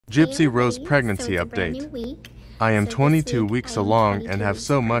Gypsy Rose Pregnancy so it's a brand new Update. week. I am So 22 this week weeks I am along 22 and have weeks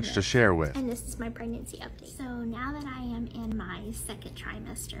so much to pregnant. share with. And this is my pregnancy update. So now that I am in my second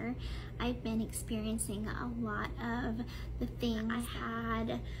trimester, I've been experiencing a lot of the things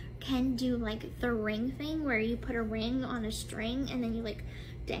I can do, like the ring thing where you put a ring on a string and then you like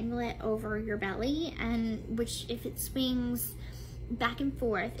dangle it over your belly, and which if it swings back and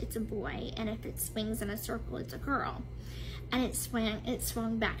forth, it's a boy, and if it swings in a circle, it's a girl. And it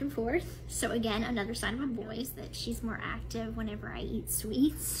swung back and forth. So again, another sign of a boy is that she's more active whenever I eat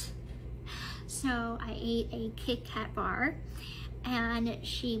sweets. So I ate a Kit Kat bar, and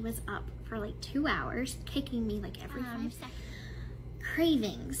she was up for like 2 hours, kicking me like every 5 seconds.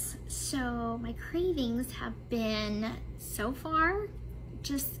 Cravings. So my cravings have been, so far,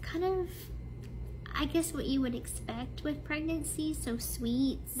 just kind of, I guess, what you would expect with pregnancy, so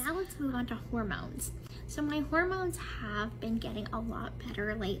sweets. Now let's move on to hormones. So my hormones have been getting a lot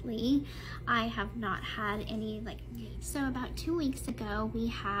better lately. I have not had any so about 2 weeks ago, we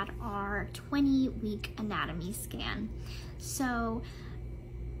had our 20-week anatomy scan. So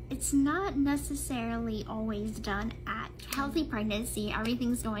it's not necessarily always done at healthy pregnancy.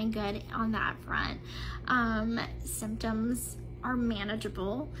 Everything's going good on that front. Symptoms are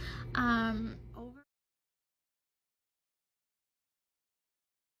manageable.